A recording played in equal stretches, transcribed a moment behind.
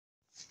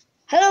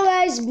Hello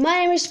guys,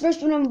 my name is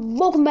Firstman and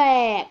welcome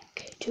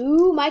back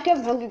to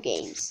Minecraft Hunger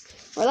Games.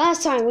 Well,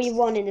 last time we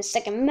won in the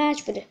second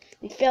match, but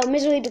we failed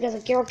miserably because a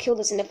girl killed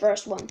us in the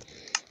first one.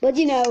 But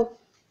you know,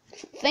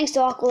 thanks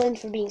to Auckland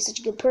for being such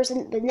a good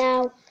person, but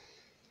now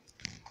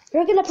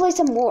we're gonna play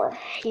some more,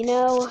 you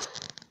know.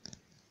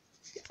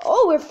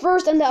 Oh, we're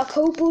first on the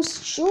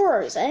Akopus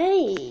Shores,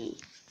 hey!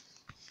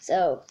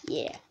 So,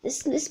 yeah,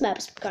 this map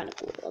is kinda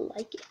cool, I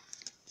like it.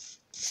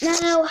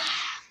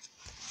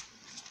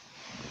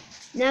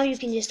 Now you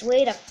can just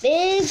wait a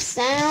big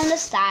sound of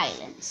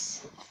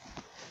silence.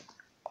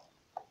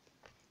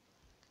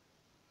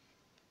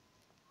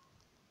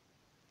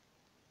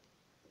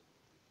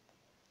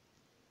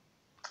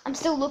 I'm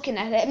still looking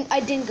at it. I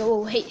didn't go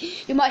away.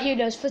 You might hear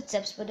those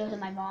footsteps, but those are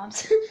my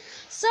mom's.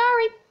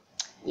 Sorry.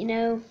 You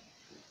know,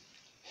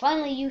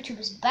 finally YouTube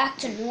is back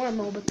to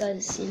normal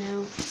because, you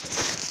know,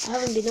 I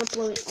haven't been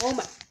uploading. Oh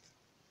my.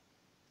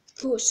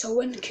 Oh,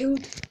 someone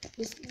killed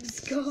this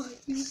guy.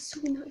 He's so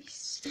nice.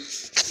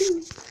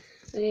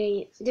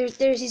 Okay, there's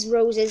these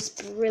roses.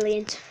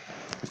 Brilliant.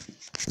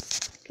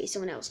 Okay,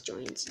 someone else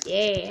joins.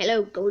 Yeah,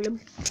 hello,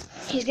 Golem.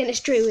 He's gonna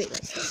stray away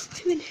like,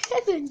 I'm in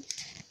heaven.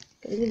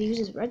 I'm gonna use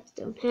his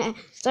redstone.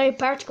 Sorry,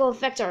 particle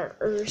effects are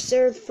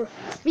reserved for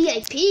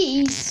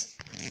VIPs.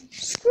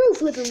 Screw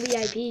flipping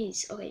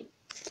VIPs. Okay,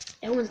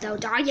 everyone's now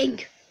dying.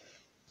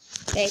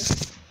 Okay.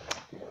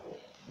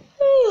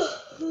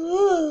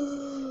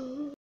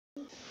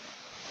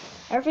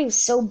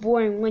 Everything's so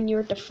boring when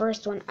you're the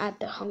first one at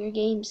the Hunger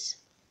Games.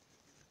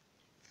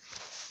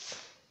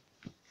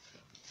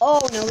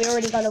 Oh no, we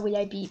already got a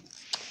VIP.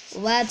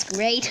 Well, that's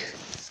great.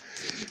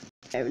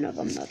 Fair enough,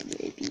 I'm not a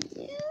VIP.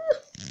 Yeah.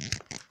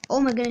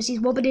 Oh my goodness, he's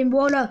whopping in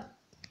water.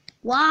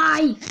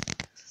 Why?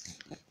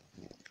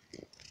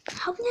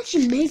 How can you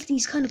actually make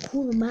these kind of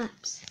cool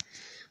maps?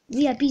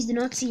 VIPs do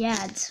not see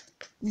ads.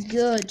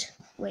 Good.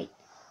 Wait.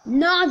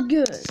 Not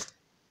good.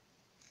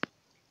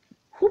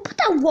 Who put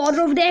that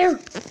water over there?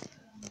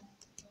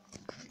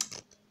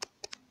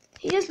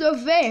 He is not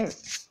fair.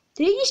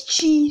 Did he just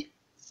cheat?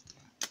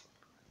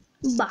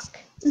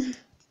 Back.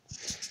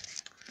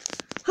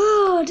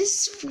 Oh,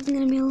 this is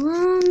gonna be a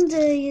long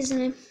day,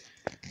 isn't it?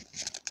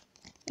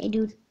 Hey,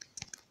 dude.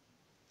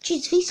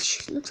 Jeez,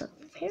 face looks like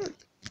a parrot.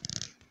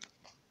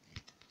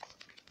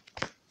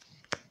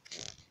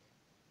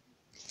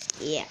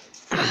 Yeah.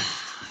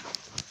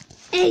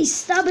 Hey,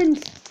 stop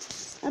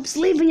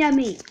sleeping at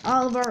me.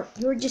 Oliver,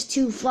 you're just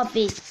too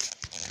fluffy.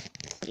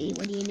 Hey,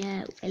 what do you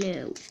know?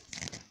 Hello.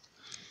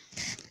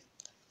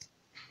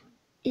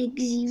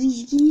 Eggsy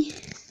whiskey.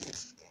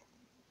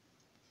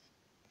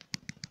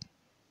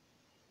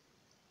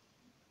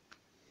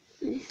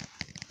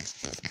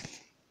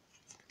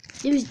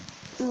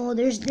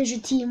 There's a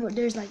team where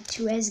there's like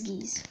two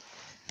Esgies.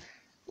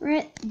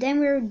 Right,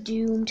 then we're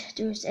doomed.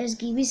 There's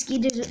Esgy Whiskey,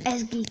 there's an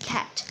Esgy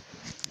Cat.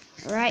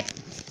 Alright.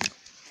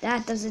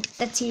 That does it.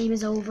 That team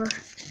is over.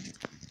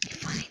 Okay,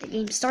 fine, the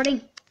game's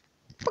starting.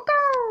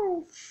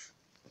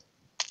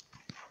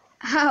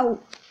 Ow!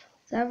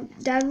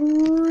 That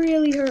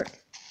really hurt.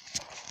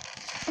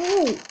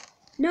 Oh,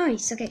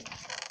 nice. Okay,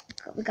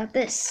 we got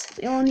this.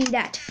 We all need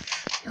that.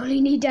 We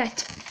only need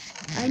that.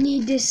 I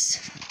need this.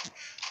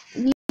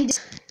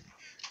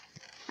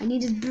 I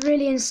need this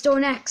brilliant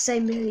stone axe I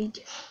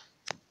made.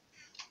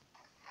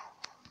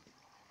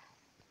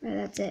 Right,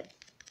 that's it.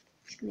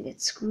 He's gonna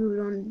get screwed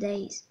on the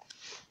days.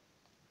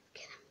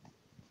 Get him.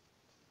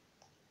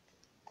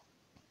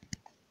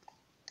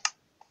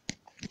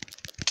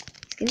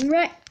 He's getting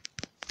wrecked.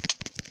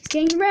 He's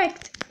getting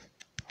wrecked.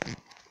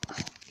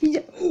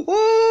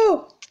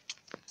 Oh!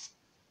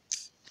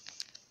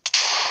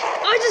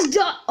 I just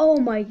got. Oh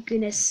my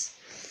goodness.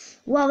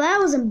 Well, that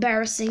was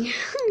embarrassing.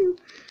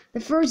 The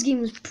first game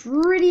was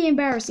pretty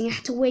embarrassing. I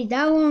had to wait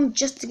that long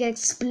just to get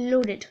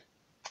exploded.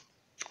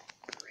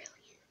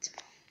 Brilliant.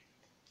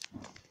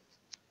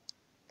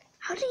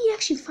 How did he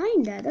actually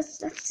find that?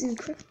 That's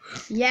incredible.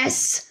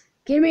 Yes!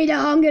 Give me the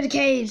Hunger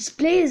Caves,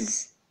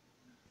 please!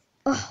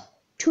 Oh,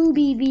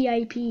 2B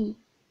VIP.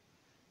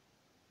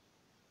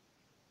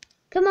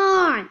 Come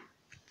on!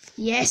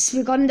 Yes,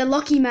 we got in the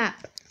lucky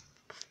map.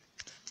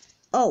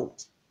 Oh,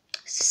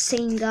 it's the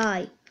same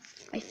guy,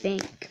 I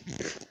think.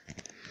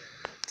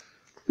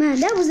 Man,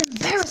 that was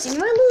embarrassing.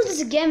 If I lose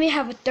this again, we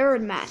have a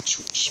third match,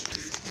 which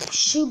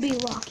should be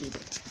lucky.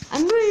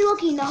 I'm really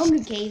lucky in the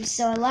Hunger Games,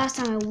 so last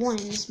time I won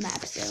in this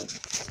map, so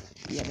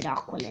yeah, but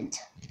Aqualand.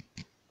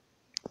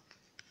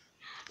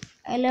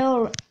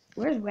 Hello,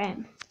 where's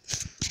Rem?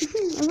 I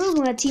really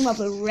want to team up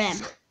with Rem.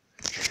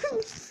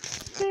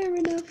 Fair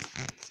enough.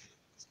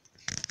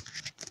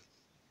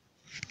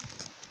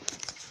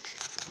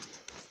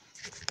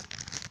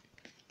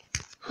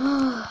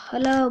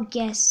 Hello,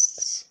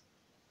 guests.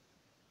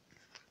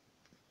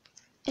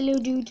 Hello,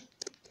 dude.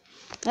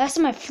 Last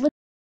time I flipped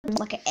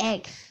like an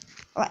egg.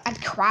 I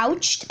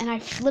crouched and I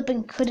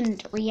flipping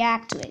couldn't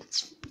react to it.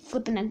 It's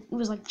flipping and it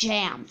was like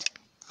jammed.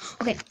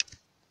 Okay,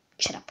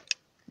 shut up.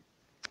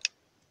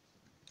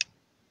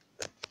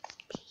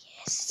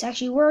 Yes, it's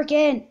actually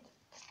working.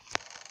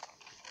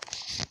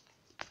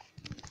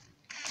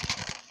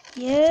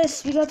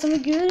 Yes, we got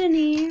something good in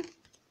here.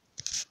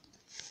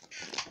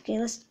 Okay,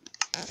 let's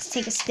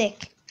take a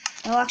stick.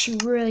 That'll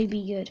actually really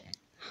be good.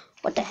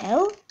 What the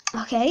hell?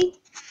 Okay.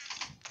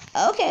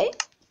 Okay.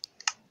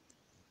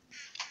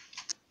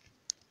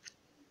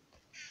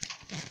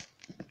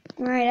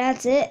 Alright,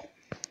 that's it.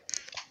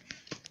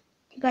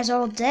 You guys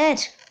are all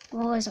dead.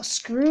 Well, you guys are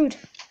screwed.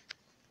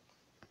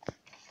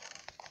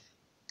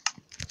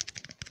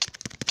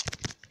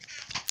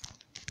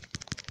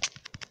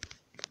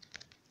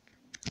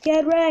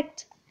 Get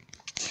wrecked.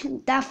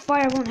 That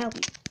fire won't help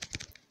you.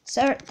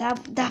 Sir,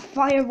 that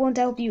fire won't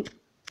help you.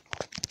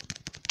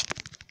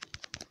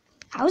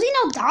 How is he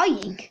not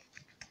dying?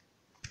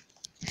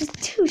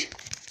 Dude,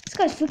 this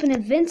guy's flipping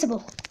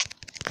invincible.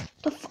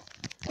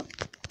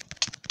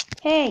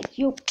 Hey,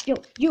 you,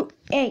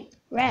 hey,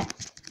 Ram,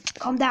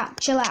 calm down,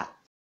 chill out.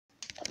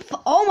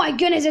 Oh my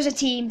goodness, there's a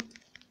team.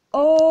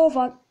 Oh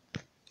fuck.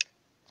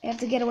 I have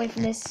to get away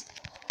from this.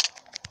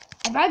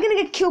 If I'm gonna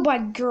get killed by a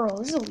girl,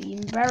 this will be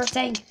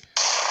embarrassing.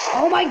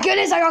 Oh my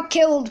goodness, I got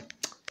killed.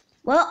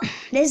 Well,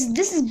 this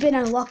has been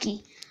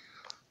unlucky.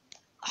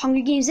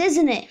 Hunger Games,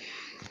 isn't it?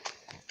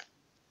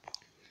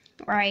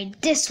 Right,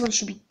 this one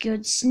should be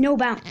good.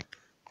 Snowbound.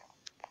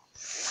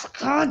 For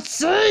God's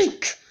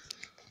sake!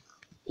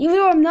 Even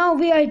though I'm not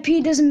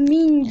VIP doesn't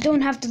mean you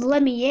don't have to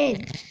let me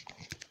in.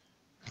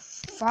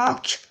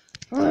 Fuck.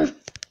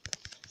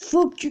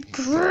 Fuck you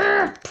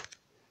crap.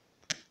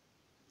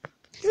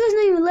 This is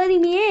not even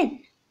letting me in.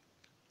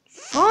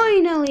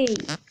 Finally.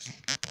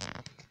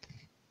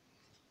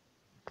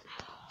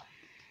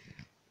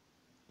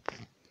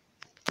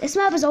 This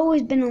map has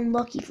always been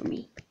unlucky for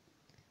me.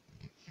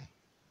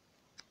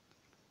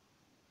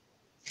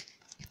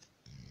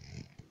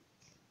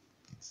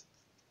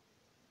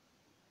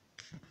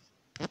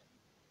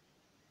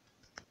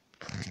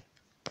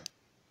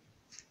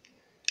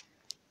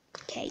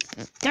 Okay,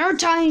 third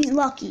time's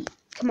lucky.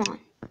 Come on.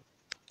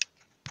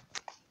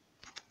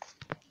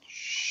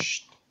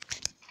 Shh.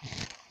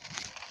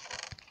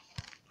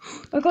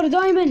 I got a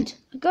diamond.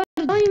 I got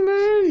a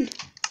diamond.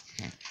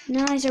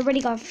 Nice, I already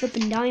got a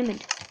flipping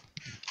diamond.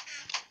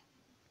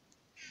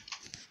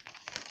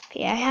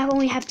 Okay,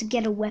 only have to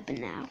get a weapon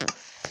now.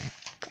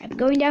 I'm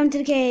going down to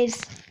the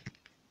caves.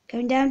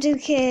 Going down to the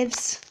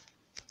caves.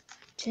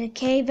 To the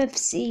cave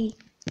FC.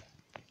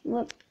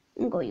 Look,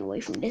 I'm going away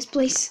from this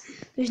place.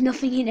 There's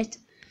nothing in it.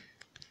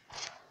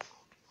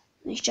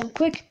 Let's jump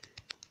quick.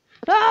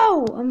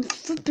 No! I'm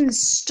flipping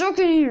stuck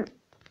in here.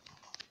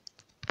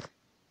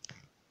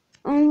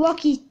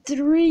 Unlucky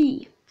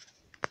 3.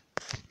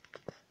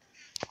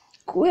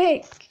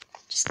 Quick!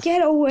 Just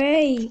get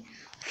away.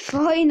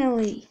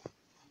 Finally.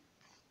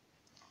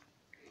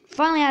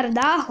 Finally out of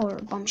that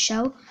horror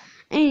bombshell.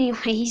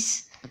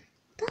 Anyways, what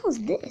the hell is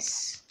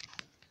this?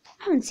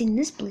 I haven't seen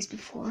this place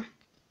before.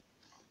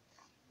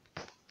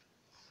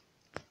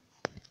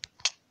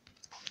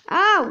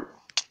 Ow!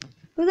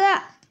 Look at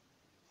that!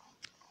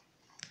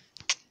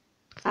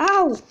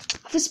 Ow! I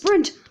have to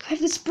sprint! I have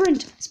to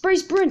sprint! Spray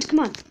sprint! Come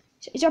on!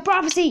 It's our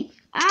prophecy!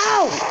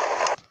 Ow!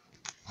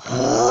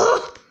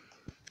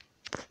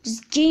 This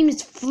game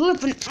is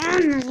flipping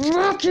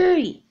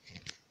unlucky!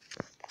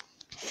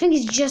 I think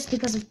it's just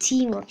because of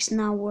teamwork's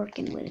not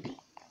working with me.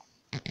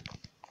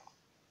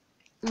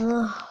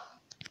 Ugh.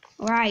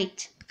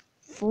 Right.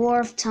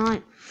 4th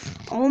time.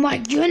 Oh my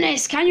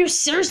goodness! Can you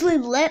seriously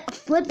let a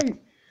flippin'...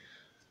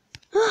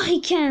 Oh,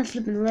 he can't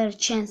flippin' let a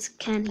chance,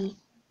 can he?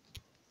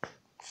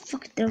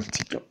 Fuck, they'll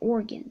take your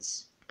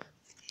organs.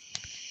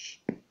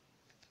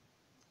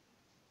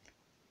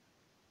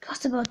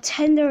 Cost about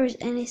 $10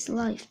 in his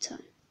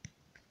lifetime.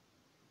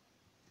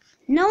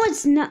 No,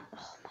 it's not.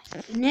 Oh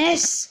my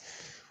goodness.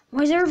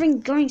 Why is everything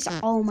going so...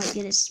 Oh my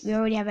goodness. We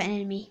already have an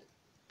enemy.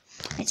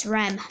 It's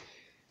Ram.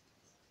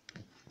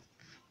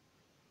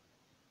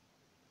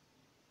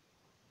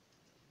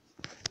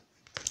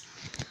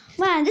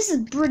 Man, this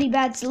is a pretty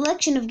bad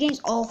selection of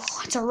games. Oh,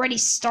 it's already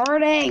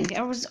starting.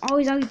 I was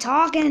always only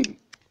talking.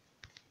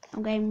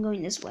 Okay, I'm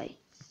going this way.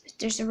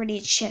 There's already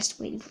a chest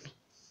waiting for me.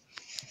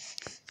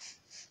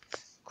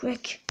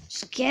 Quick,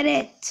 just get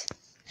it.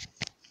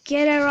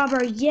 Get it,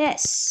 Robert.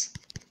 Yes.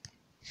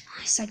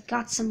 Nice, I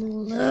got some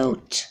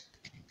loot.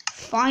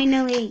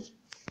 Finally.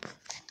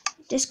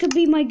 This could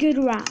be my good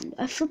round.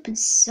 I flippin'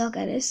 suck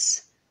at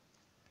this.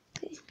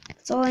 Okay,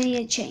 that's all I need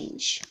to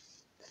change.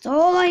 That's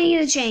all I need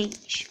to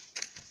change.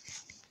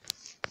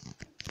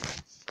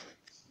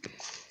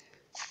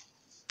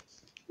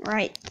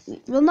 Right,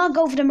 we'll not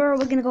go for the mirror,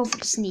 we're gonna go for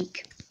the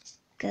sneak.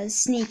 Because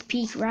sneak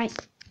peek, right?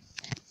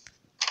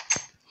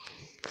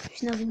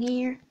 There's nothing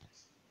here.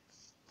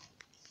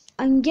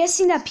 I'm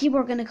guessing that people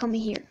are gonna come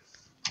here.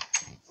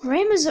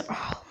 Ram is...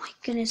 Oh my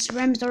goodness,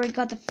 Ram's already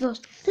got the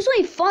first. There's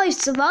only 5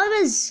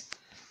 survivors!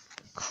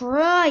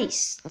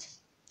 Christ!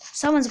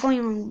 Someone's going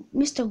on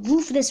Mr.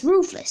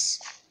 Ruthless.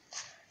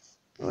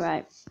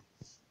 Right.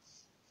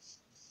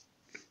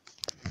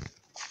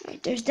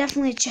 Right, there's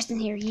definitely a chest in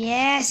here.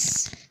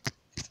 Yes!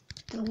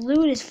 The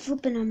loot is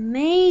flipping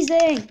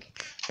amazing.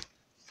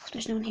 Oh,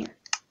 there's no one here.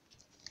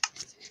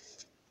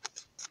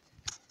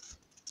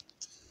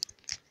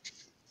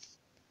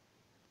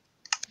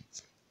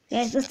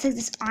 Guys, let's take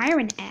this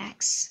iron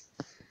axe.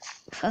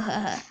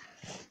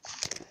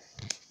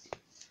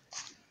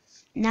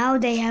 Now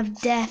they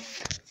have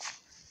death.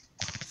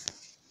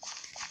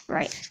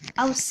 Right.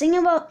 I was thinking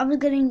about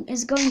going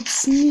to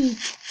sneak,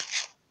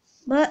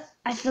 but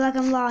I feel like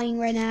I'm lying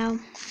right now.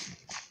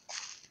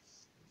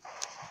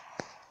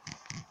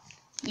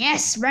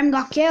 Yes, Rem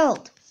got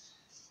killed.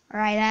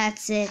 Alright,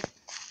 that's it.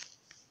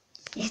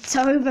 It's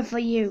over for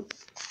you.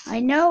 I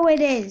know it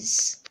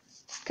is.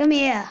 Come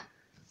here.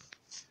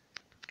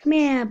 Come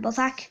here,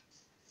 Bullsack.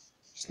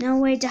 There's no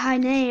way to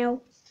hide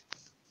now.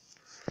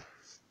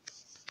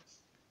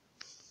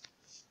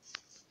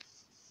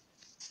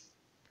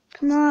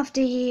 Come after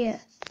here.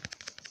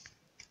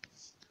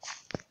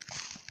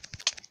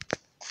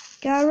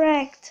 Got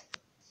wrecked.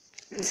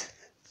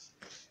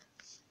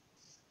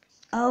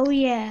 Oh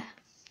yeah.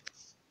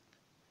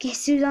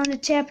 Guess who's on the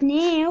top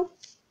now?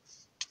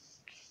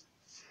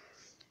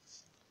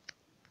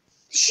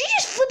 Did she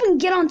just flip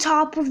and get on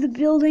top of the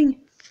building?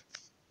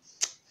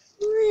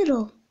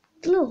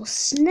 Little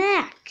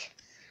snack.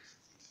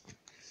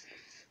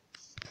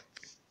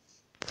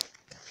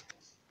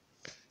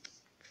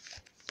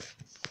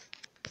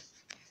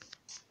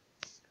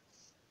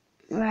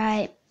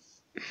 Right.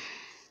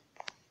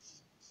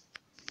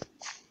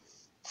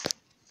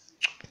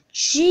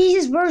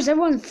 Jesus, where's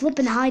everyone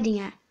flipping hiding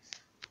at?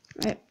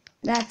 Right.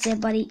 That's it,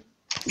 buddy.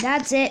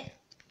 That's it.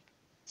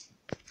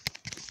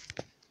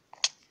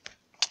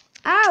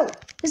 Ow!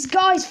 This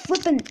guy's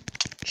flipping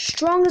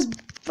strong as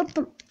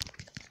flipping.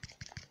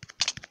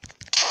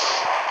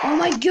 Oh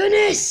my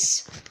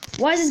goodness!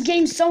 Why is this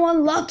game so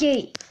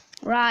unlucky?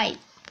 Right.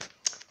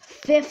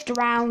 5th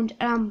round.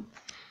 I'm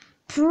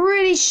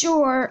pretty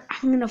sure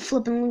I'm gonna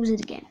flip and lose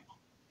it again.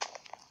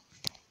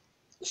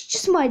 It's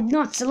just my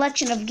not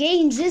selection of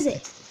games, is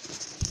it?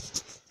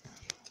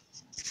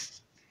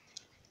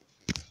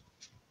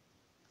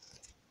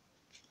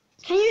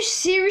 Can you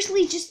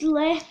seriously just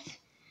let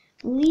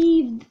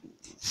me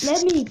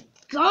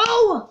go?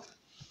 Oh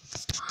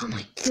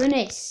my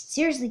goodness.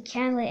 Seriously,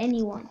 can't let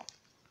anyone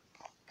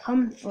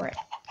come for it.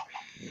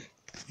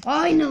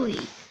 Finally.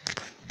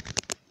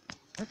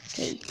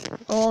 Okay.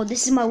 Oh,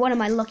 this is one of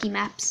my lucky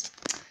maps.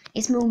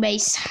 It's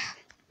Moonbase.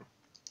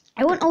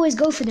 I won't always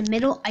go for the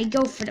middle. I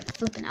go for the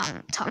flipping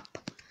out top.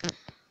 Oh,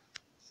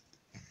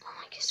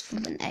 I guess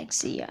flipping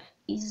X. Yeah,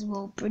 he's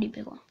well pretty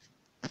big one.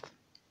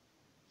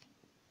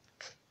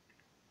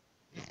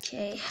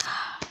 Okay.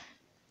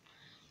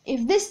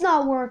 If this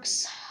not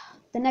works,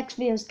 the next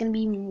video is gonna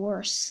be even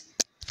worse.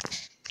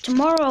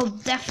 Tomorrow I'll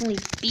definitely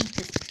beat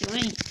this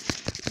game.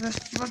 This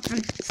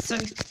fucking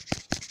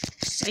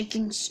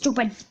psyching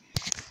stupid.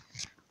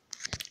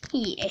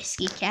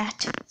 Esky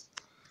cat.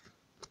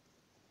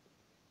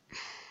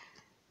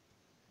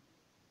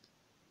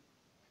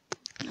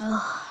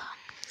 Oh.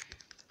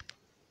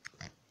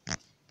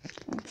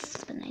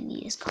 Then I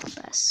need his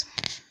compass.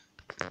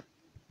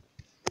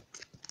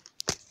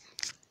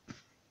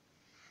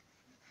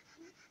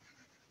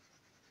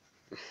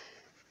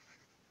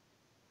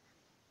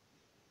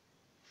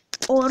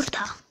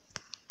 Orta.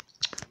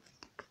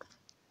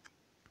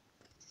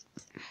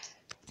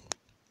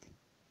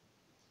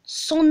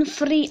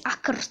 Zonfri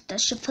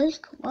akkertische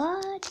volk.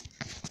 What?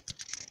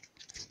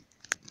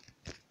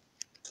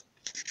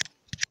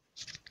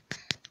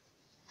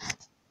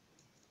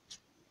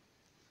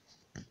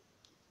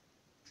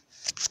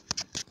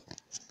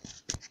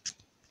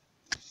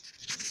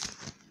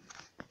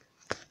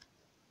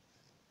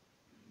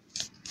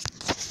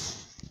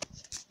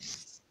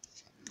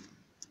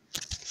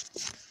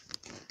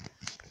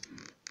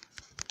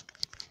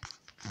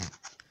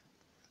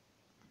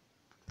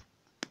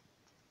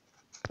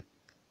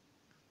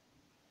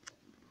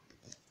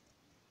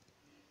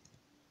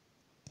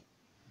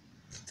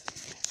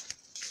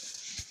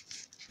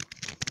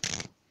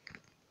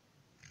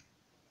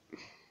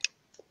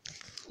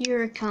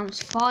 Here it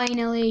comes,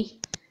 finally.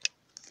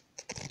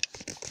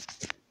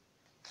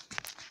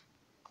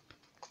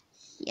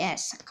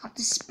 Yes, I got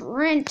the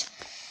sprint.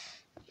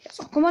 Yes,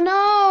 oh, come on,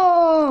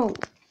 no!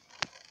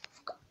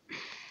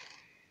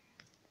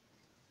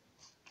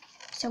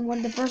 So I'm one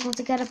of the first ones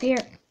to get up here.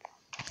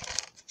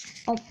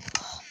 Oh.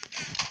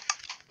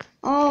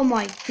 Oh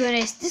my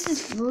goodness, this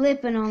is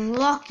flipping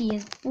unlucky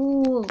as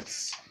fools.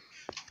 Is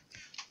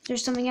there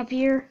something up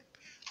here?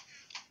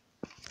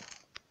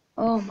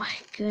 Oh my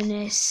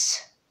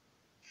goodness.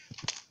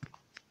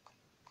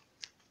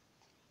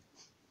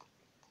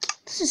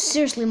 This is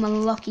seriously my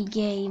lucky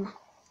game.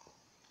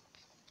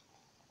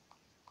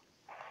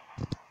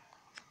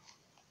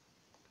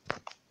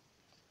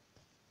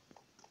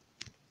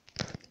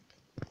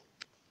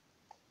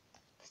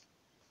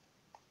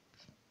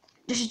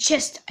 There's a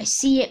chest. I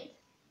see it.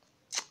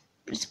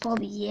 It's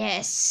probably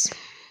yes.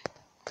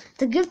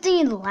 The good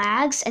thing it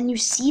lags and you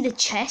see the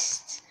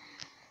chest.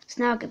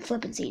 So now I can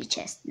flip and see the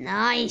chest.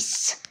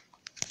 Nice.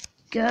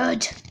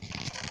 Good.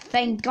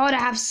 Thank God I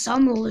have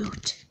some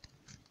loot.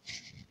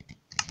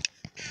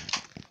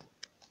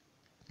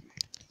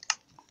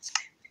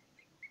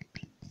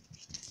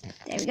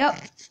 There we go.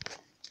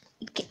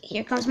 Okay,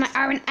 here comes my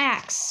iron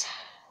axe.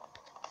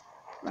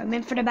 I'm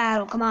meant for the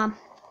battle. Come on.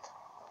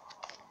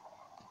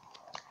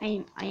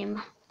 I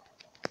am.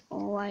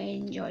 Oh, I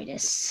enjoy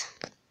this.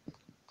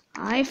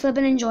 I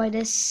flippin' enjoy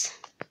this.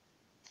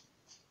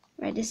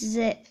 Right, this is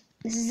it.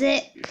 This is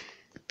it.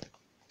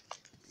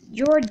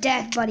 You're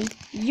dead, buddy.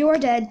 You're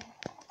dead.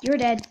 You're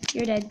dead.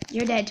 You're dead.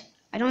 You're dead.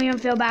 I don't even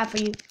feel bad for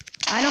you.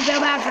 I don't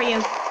feel bad for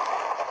you.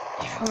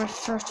 You're my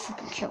first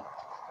flippin' kill.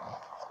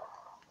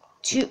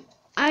 2.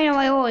 I know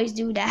I always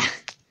do that.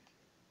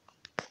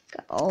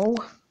 Go.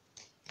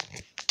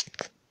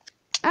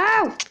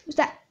 Ow! What's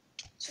that?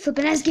 It's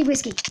flippin' Esky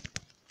Whiskey.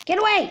 Get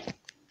away!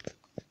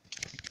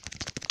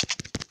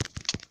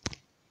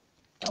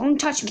 Don't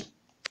touch me.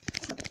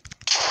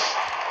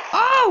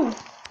 Oh!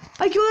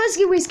 I killed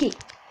Esky Whiskey.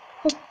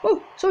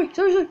 Oh, sorry.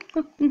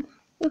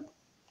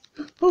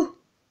 Oh,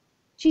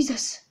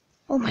 Jesus.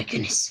 Oh my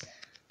goodness.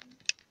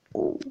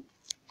 Oh,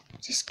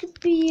 this could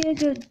be a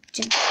good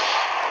jump.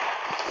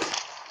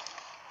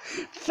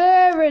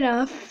 Fair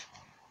enough.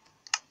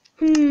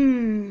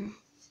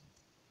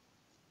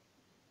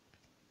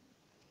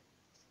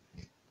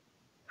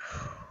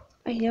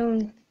 I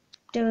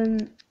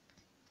don't.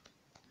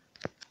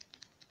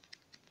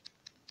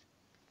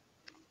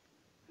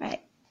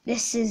 Right,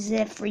 this is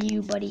it for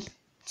you, buddy.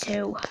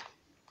 2.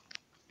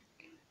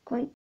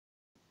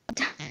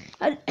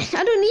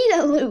 I don't need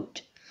that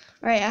loot.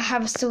 Right,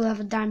 I still have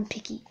a diamond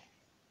picky.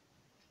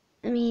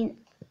 I mean,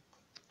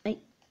 like,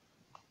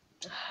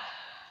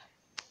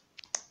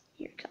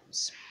 here it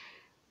comes.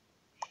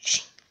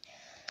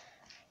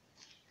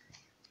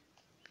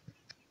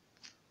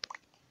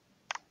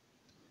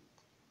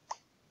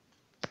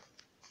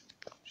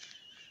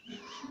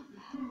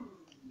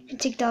 And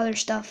take the other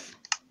stuff.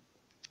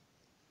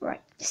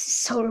 Right, this is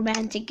so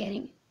romantic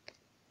getting.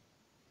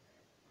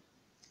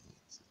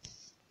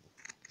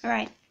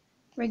 Alright,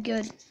 we're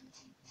good.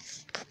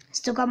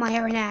 Still got my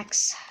iron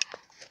axe.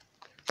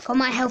 Got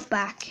my health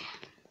back.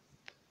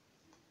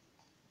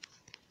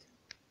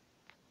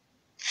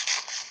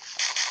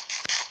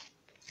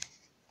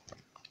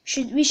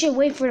 We should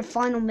wait for the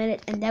final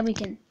minute and then we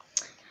can.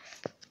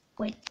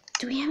 Wait,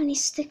 do we have any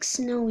sticks?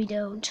 No, we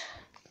don't.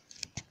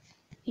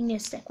 We need a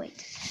stick.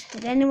 Wait,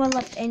 did anyone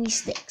left any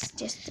sticks?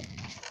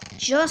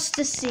 Just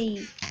to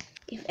see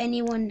if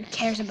anyone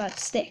cares about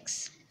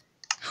sticks.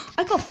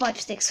 I got 5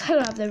 sticks. I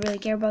don't have to really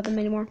care about them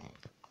anymore.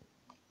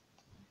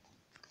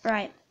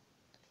 Right.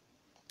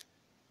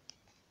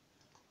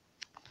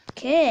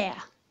 Okay.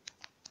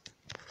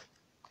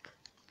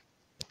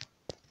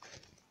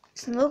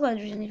 Doesn't look like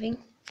there's anything.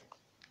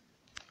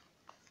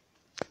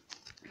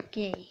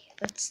 Okay,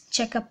 let's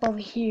check up over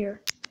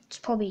here. It's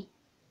probably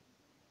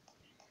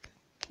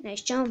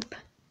nice jump.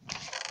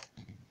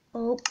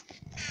 Oh,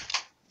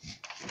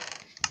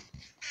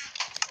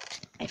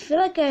 I feel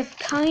like I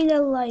kind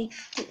of like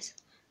this.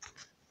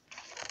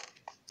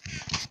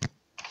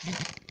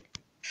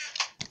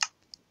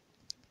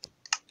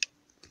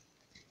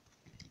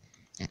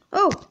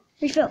 Oh,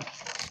 refill.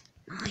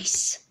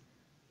 Nice.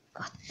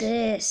 Got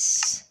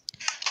this.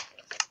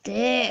 Look at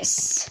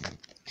this.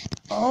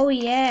 Oh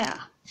yeah.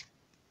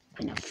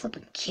 I'm a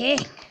flipping king.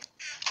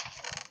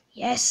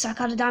 Yes, I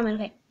got a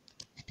diamond. Okay.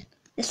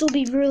 This will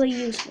be really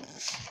useful.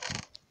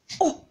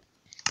 Oh!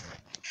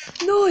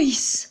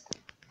 Nice!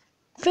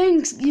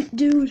 Thanks,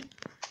 dude.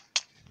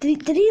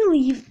 Did he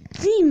leave?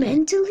 Did he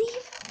meant to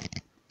leave?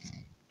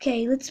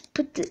 Okay, let's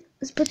put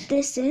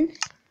this in.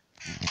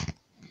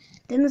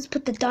 Then let's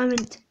put the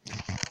diamond.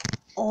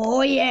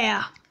 Oh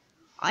yeah!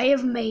 I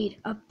have made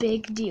a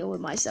big deal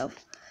with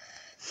myself.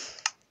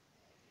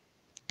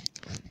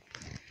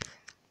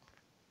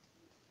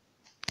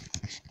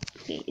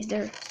 Okay, is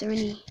there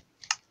any?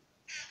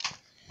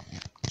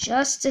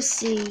 Just to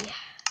see.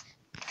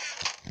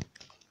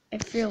 I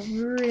feel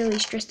really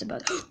stressed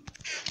about it.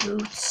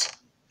 Boots.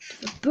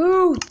 The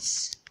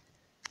boots!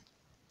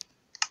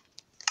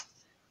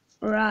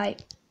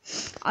 Right.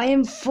 I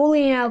am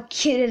fully now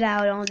kitted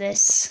out on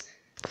this.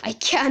 I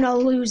cannot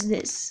lose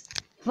this.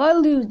 If I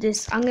lose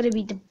this, I'm gonna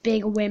be the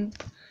big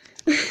wimp.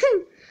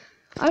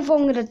 I thought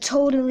I'm gonna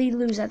totally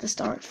lose at the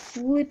start.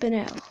 Flipping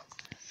out.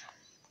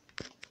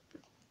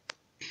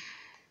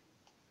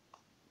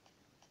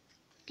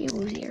 Okay,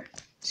 who's here?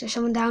 Is there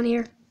someone down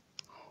here?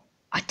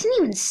 I didn't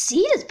even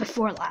see this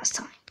before last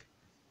time.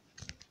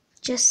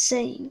 Just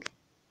saying.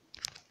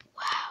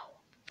 Wow.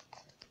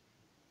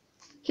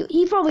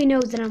 He probably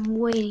knows that I'm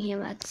waiting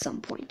him at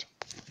some point.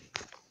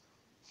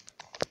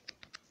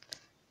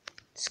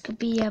 This could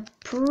be a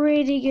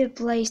pretty good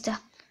place to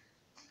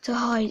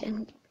hide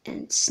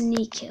and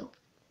sneak kill.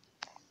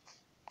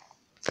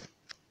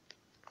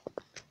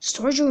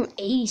 Storage room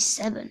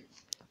 87.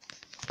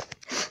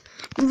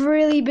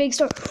 Really big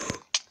store.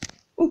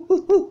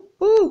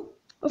 Oh!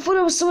 I thought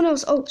it was someone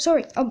else. Oh,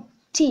 sorry.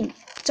 Team.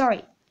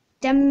 Sorry.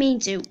 Didn't mean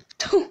to.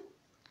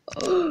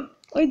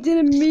 I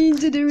didn't mean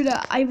to do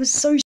that. I was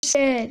so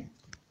scared.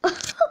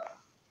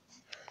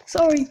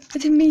 Sorry. I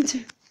didn't mean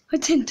to. I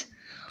didn't.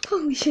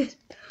 Holy shit.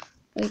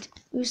 Wait.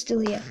 Who's still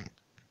here?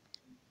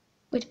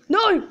 Wait.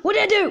 No! What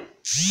did I do?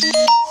 Shit.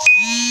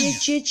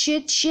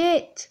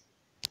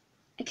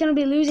 I cannot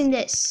be losing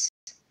this.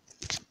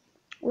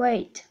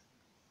 Wait.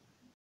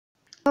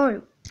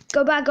 No.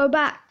 Go back, go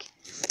back.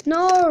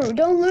 No,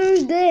 don't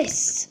lose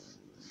this.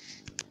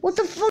 What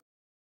the fuck?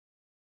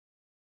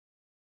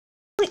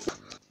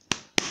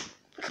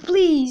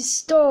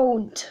 Please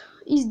don't.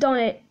 He's done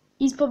it.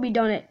 He's probably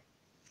done it.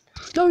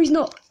 No, he's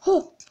not.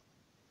 Oh,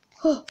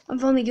 I'm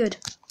finally good.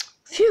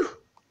 Phew.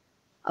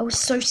 I was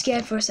so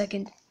scared for a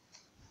second.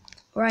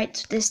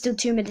 Right, there's still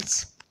 2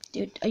 minutes.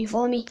 Dude, are you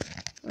following me?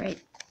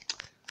 Right.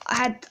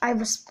 I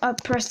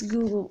pressed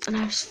Google and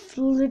I was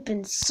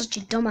flipping such a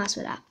dumbass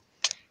with that.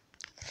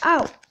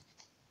 Ow.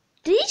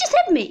 Did he just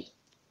hit me?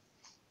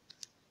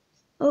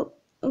 Oh,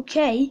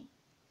 okay.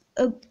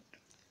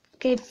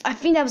 Okay, I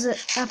think that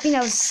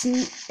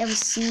was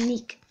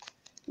sneak.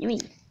 You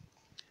mean?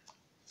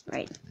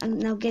 Right, I'm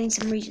now getting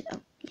some region.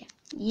 Oh, yeah.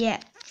 Yeah,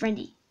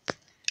 friendly.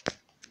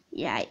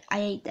 Yeah, I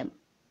ate them.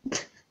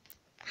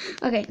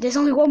 Okay, there's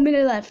only 1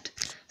 minute left.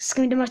 This is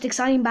gonna be the most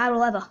exciting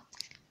battle ever.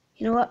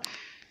 You know what?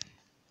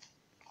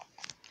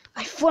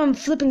 I thought I'm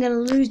flipping gonna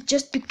lose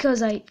just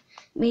because I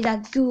made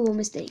that Google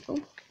mistake.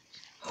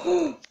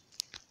 Oh.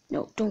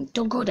 No, don't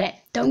go there.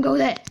 Don't go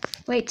there.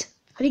 Wait,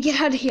 how do you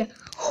get out of here?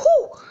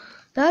 Oh,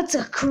 that's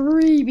a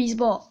creepy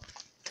spot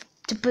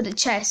to put a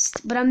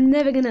chest, but I'm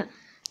never gonna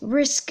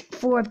risk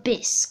for a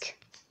bisque.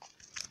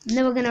 I'm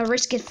never gonna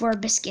risk it for a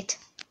biscuit.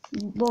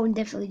 Won't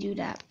definitely do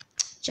that.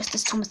 Just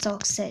as Thomas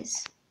Talk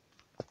says.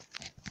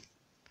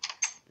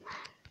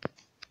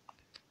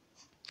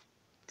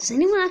 Does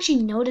anyone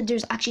actually know that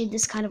there's actually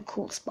this kind of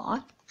cool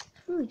spot?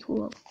 Really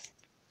cool.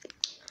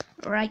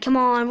 Alright, come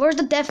on. Where's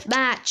the death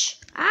match?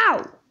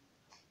 Ow!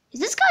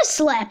 Is this guy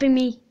slapping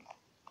me?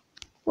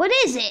 What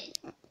is it?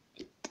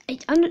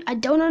 I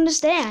don't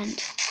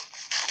understand.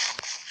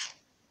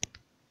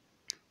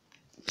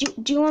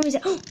 Do you want me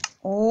to...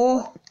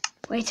 Oh!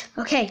 Wait,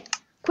 okay.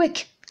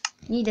 Quick.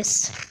 Need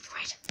this.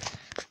 Right.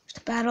 There's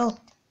the battle.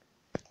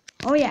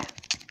 Oh yeah.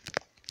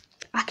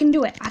 I can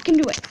do it. I can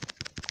do it.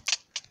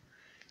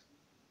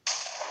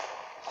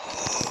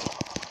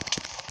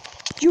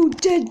 You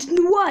did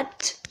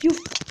what? You...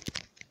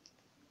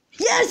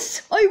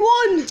 Yes! I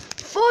won!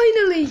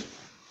 Finally!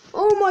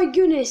 Oh my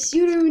goodness,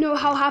 you don't even know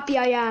how happy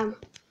I am.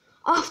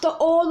 After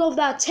all of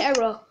that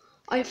terror,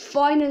 I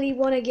finally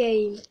won a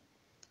game.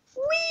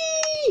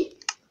 Whee!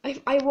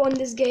 I won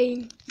this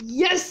game.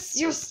 Yes,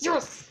 yes,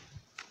 yes!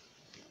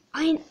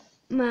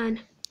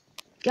 Man.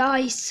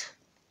 Guys.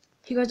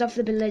 You guys are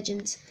flipping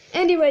legends.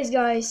 Anyways,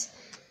 guys.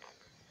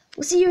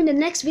 We'll see you in the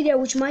next video,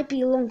 which might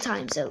be a long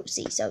time. So,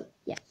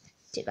 yeah.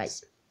 See you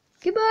guys.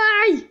 Goodbye!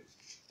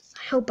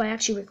 I hope I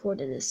actually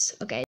recorded this. Okay.